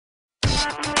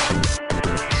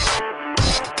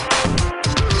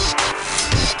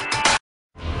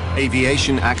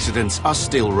Aviation accidents are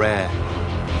still rare.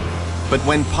 But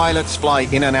when pilots fly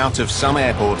in and out of some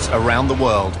airports around the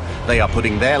world, they are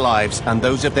putting their lives and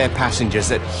those of their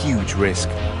passengers at huge risk.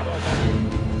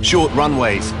 Short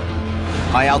runways,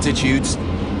 high altitudes,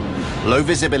 low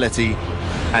visibility,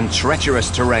 and treacherous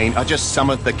terrain are just some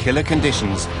of the killer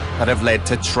conditions that have led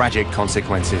to tragic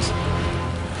consequences.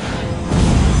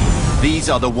 These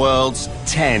are the world's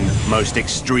 10 most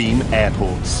extreme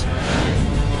airports.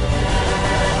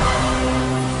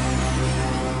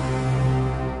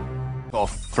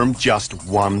 Off from just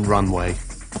one runway.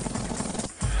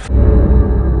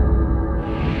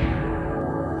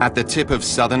 At the tip of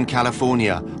Southern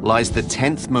California lies the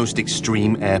 10th most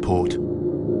extreme airport,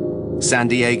 San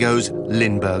Diego's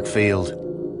Lindbergh Field.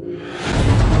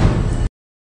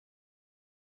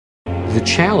 The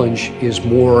challenge is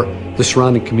more the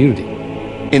surrounding community.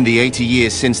 In the 80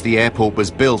 years since the airport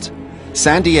was built,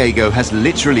 San Diego has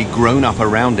literally grown up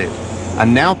around it,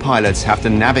 and now pilots have to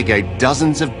navigate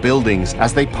dozens of buildings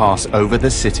as they pass over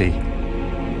the city.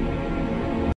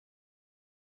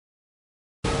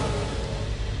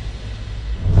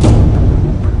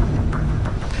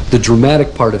 The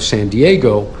dramatic part of San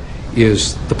Diego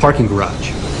is the parking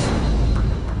garage.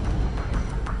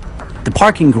 The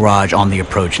parking garage on the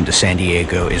approach into San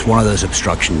Diego is one of those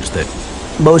obstructions that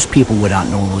most people would not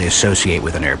normally associate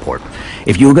with an airport.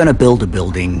 If you were going to build a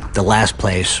building, the last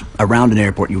place around an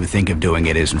airport you would think of doing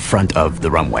it is in front of the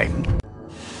runway.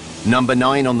 Number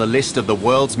 9 on the list of the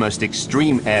world's most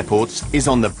extreme airports is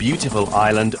on the beautiful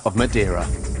island of Madeira.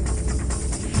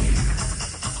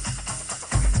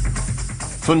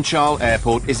 Funchal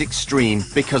Airport is extreme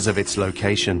because of its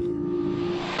location.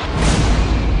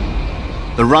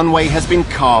 The runway has been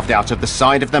carved out of the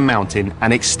side of the mountain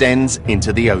and extends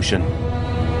into the ocean.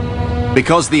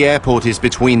 Because the airport is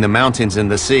between the mountains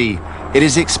and the sea, it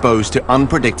is exposed to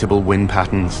unpredictable wind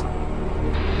patterns.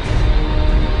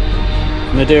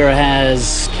 Madeira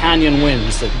has canyon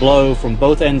winds that blow from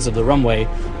both ends of the runway,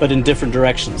 but in different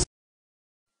directions.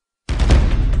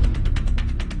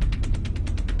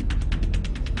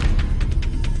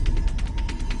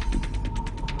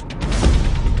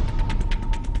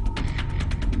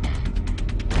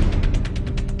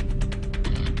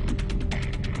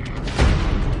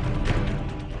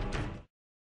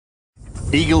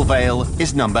 Eagle Vale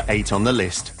is number 8 on the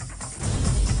list.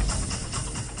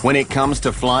 When it comes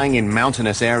to flying in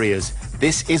mountainous areas,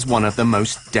 this is one of the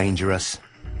most dangerous.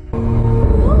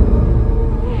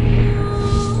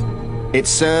 It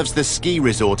serves the ski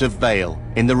resort of Vail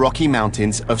in the Rocky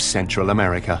Mountains of Central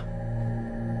America.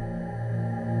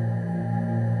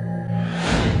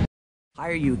 The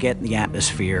higher you get in the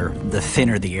atmosphere, the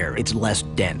thinner the air. It's less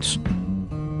dense.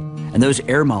 And those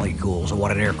air molecules are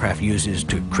what an aircraft uses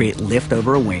to create lift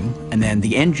over a wing, and then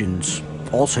the engines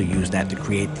also use that to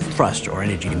create thrust or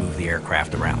energy to move the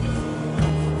aircraft around.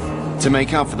 To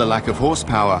make up for the lack of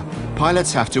horsepower,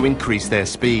 pilots have to increase their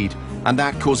speed, and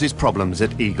that causes problems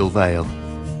at Eagle Vale.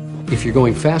 If you're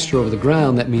going faster over the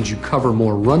ground, that means you cover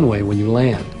more runway when you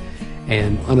land.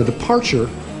 And on a departure,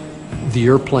 the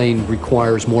airplane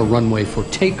requires more runway for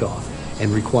takeoff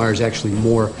and requires actually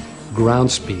more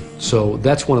ground speed. So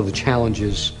that's one of the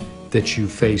challenges that you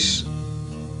face.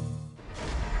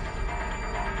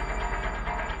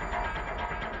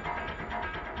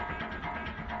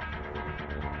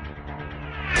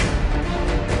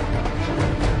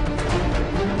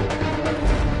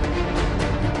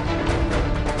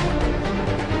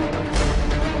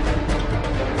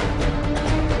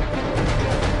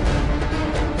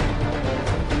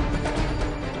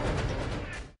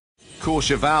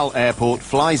 Courchevel Airport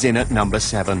flies in at number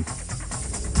 7.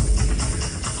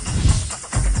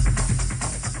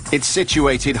 It's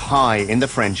situated high in the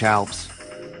French Alps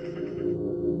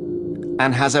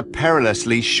and has a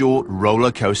perilously short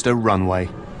roller coaster runway.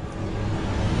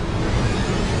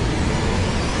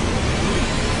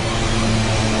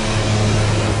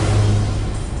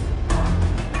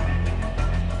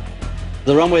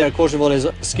 The runway at Courchevel is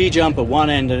a ski jump at one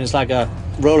end, and it's like a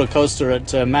roller coaster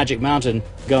at Magic Mountain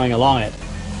going along it.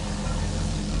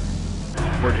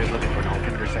 We're just looking for an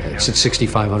altimeter second. It's at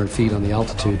 6,500 feet on the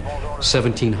altitude.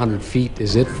 1,700 feet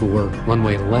is it for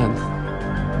runway length.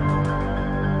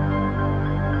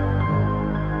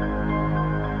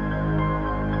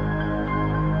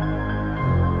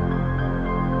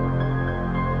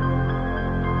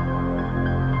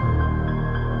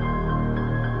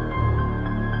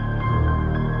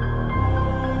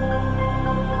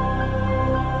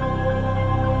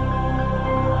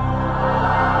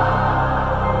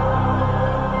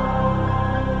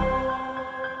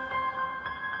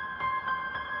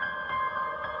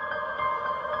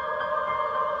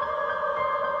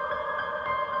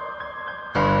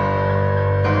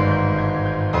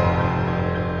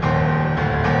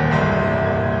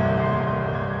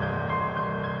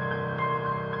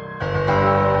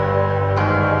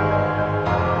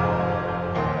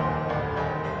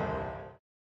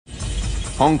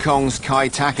 Hong Kong's Kai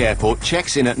Tak Airport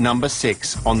checks in at number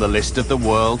 6 on the list of the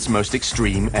world's most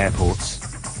extreme airports.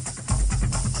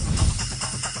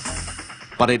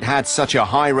 But it had such a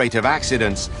high rate of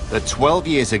accidents that 12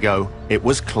 years ago it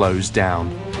was closed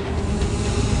down.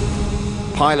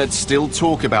 Pilots still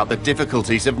talk about the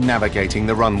difficulties of navigating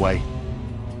the runway.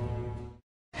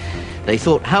 They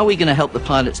thought, how are we going to help the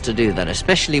pilots to do that,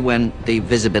 especially when the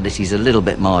visibility is a little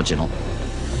bit marginal?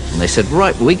 And they said,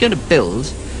 right, we're going to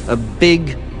build a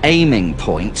big aiming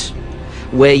point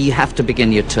where you have to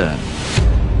begin your turn.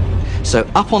 So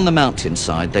up on the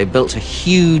mountainside, they built a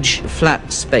huge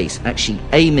flat space, actually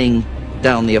aiming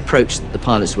down the approach that the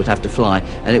pilots would have to fly,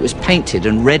 and it was painted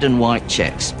in red and white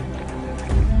checks.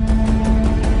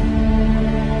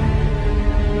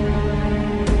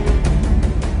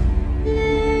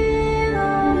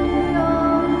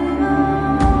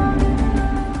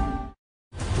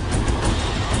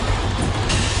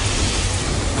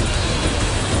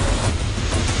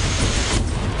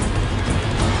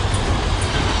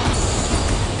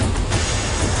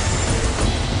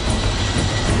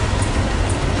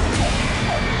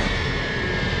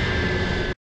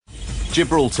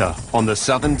 Gibraltar, on the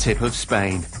southern tip of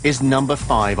Spain, is number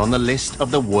 5 on the list of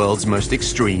the world's most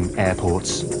extreme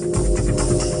airports.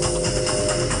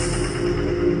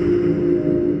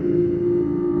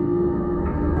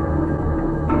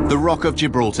 The Rock of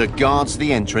Gibraltar guards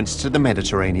the entrance to the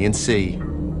Mediterranean Sea.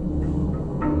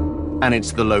 And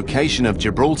it's the location of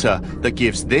Gibraltar that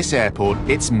gives this airport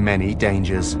its many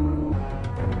dangers.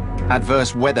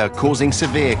 Adverse weather causing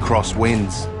severe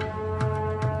crosswinds,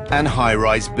 and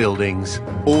high-rise buildings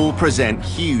all present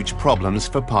huge problems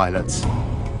for pilots.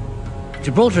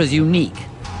 Gibraltar is unique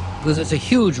because it's a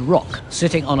huge rock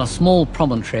sitting on a small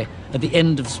promontory at the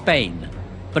end of Spain.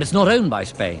 But it's not owned by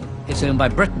Spain, it's owned by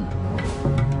Britain.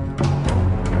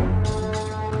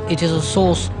 It is a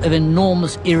source of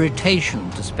enormous irritation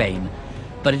to Spain,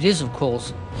 but it is, of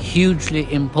course, hugely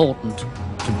important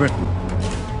to Britain.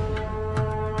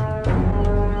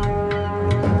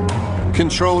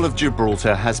 Control of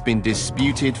Gibraltar has been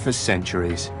disputed for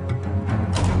centuries.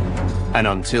 And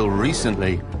until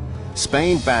recently,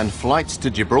 Spain banned flights to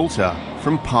Gibraltar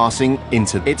from passing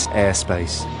into its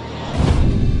airspace.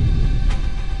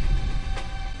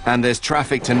 And there's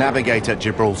traffic to navigate at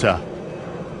Gibraltar,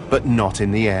 but not in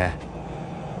the air.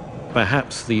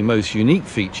 Perhaps the most unique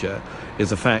feature is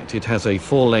the fact it has a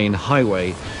 4-lane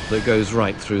highway that goes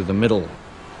right through the middle.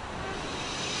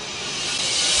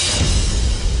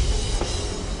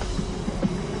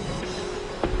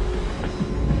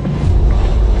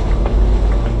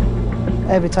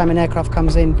 Every time an aircraft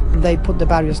comes in, they put the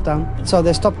barriers down. So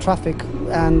they stop traffic,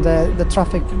 and the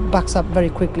traffic backs up very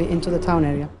quickly into the town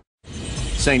area.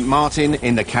 St. Martin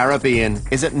in the Caribbean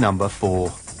is at number 4.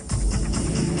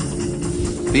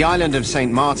 The island of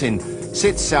St. Martin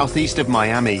sits southeast of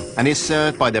Miami and is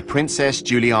served by the Princess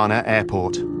Juliana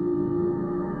Airport.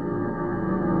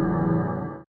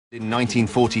 In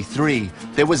 1943,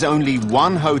 there was only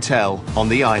one hotel on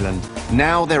the island.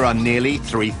 Now there are nearly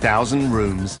 3,000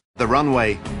 rooms. The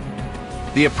runway.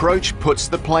 The approach puts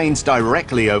the planes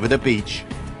directly over the beach.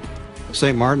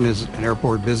 St. Martin is an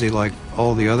airport busy like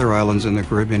all the other islands in the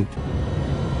Caribbean.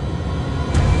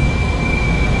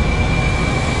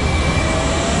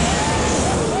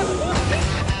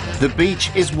 The beach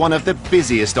is one of the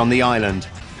busiest on the island.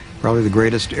 Probably the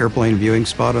greatest airplane viewing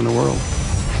spot in the world.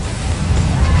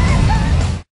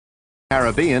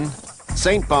 Caribbean,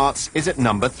 St. Bart's is at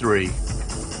number 3.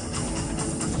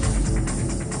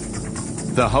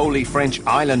 The holy French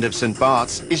island of St.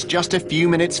 Bart's is just a few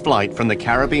minutes' flight from the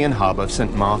Caribbean hub of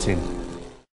St. Martin.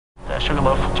 The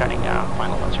Sugarloaf turning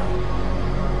final buzzer.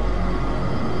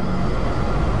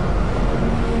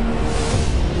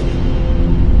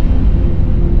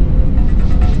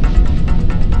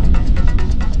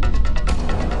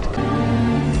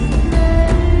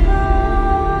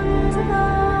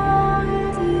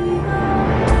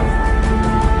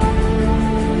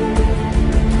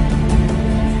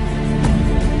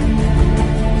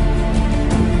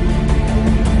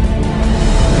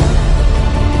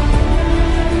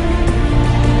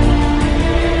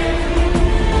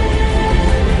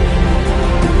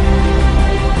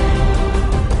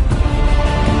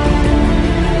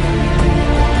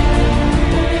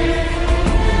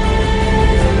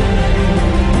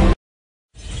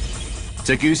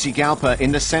 Tegucigalpa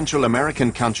in the Central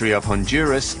American country of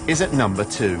Honduras is at number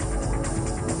 2.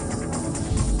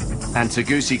 And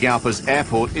Tegucigalpa's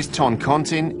airport is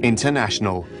Toncontín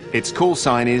International. Its call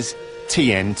sign is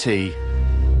TNT.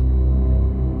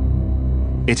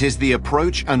 It is the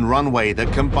approach and runway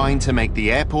that combine to make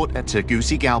the airport at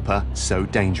Tegucigalpa so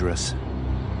dangerous.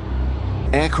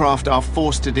 Aircraft are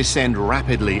forced to descend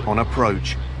rapidly on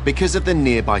approach because of the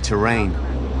nearby terrain,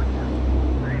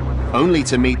 only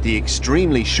to meet the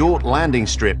extremely short landing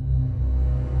strip,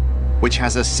 which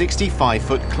has a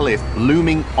 65-foot cliff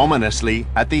looming ominously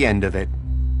at the end of it.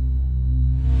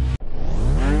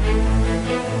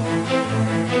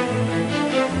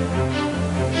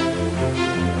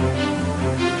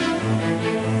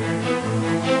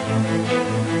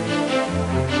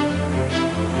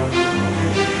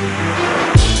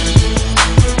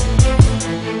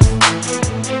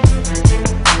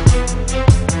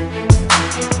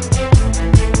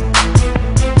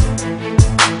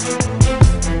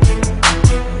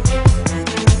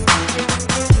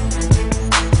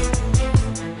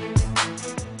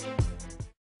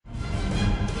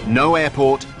 No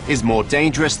airport is more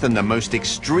dangerous than the most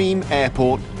extreme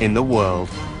airport in the world.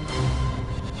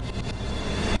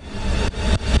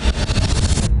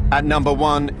 At number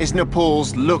 1 is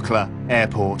Nepal's Lukla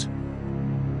Airport.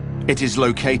 It is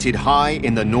located high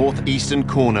in the northeastern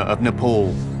corner of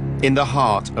Nepal, in the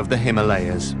heart of the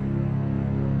Himalayas.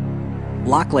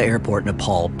 Lukla Airport,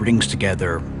 Nepal, brings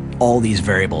together all these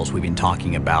variables we've been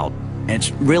talking about, and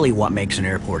it's really what makes an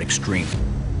airport extreme.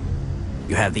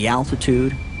 You have the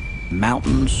altitude,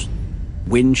 mountains,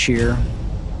 wind shear,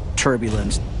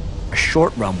 turbulence, a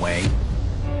short runway.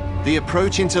 The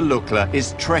approach into Lukla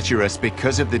is treacherous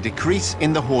because of the decrease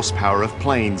in the horsepower of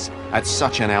planes at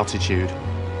such an altitude.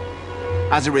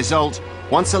 As a result,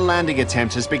 once a landing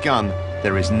attempt has begun,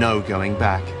 there is no going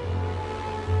back.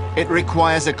 It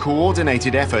requires a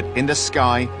coordinated effort in the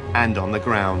sky and on the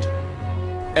ground.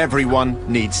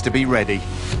 Everyone needs to be ready.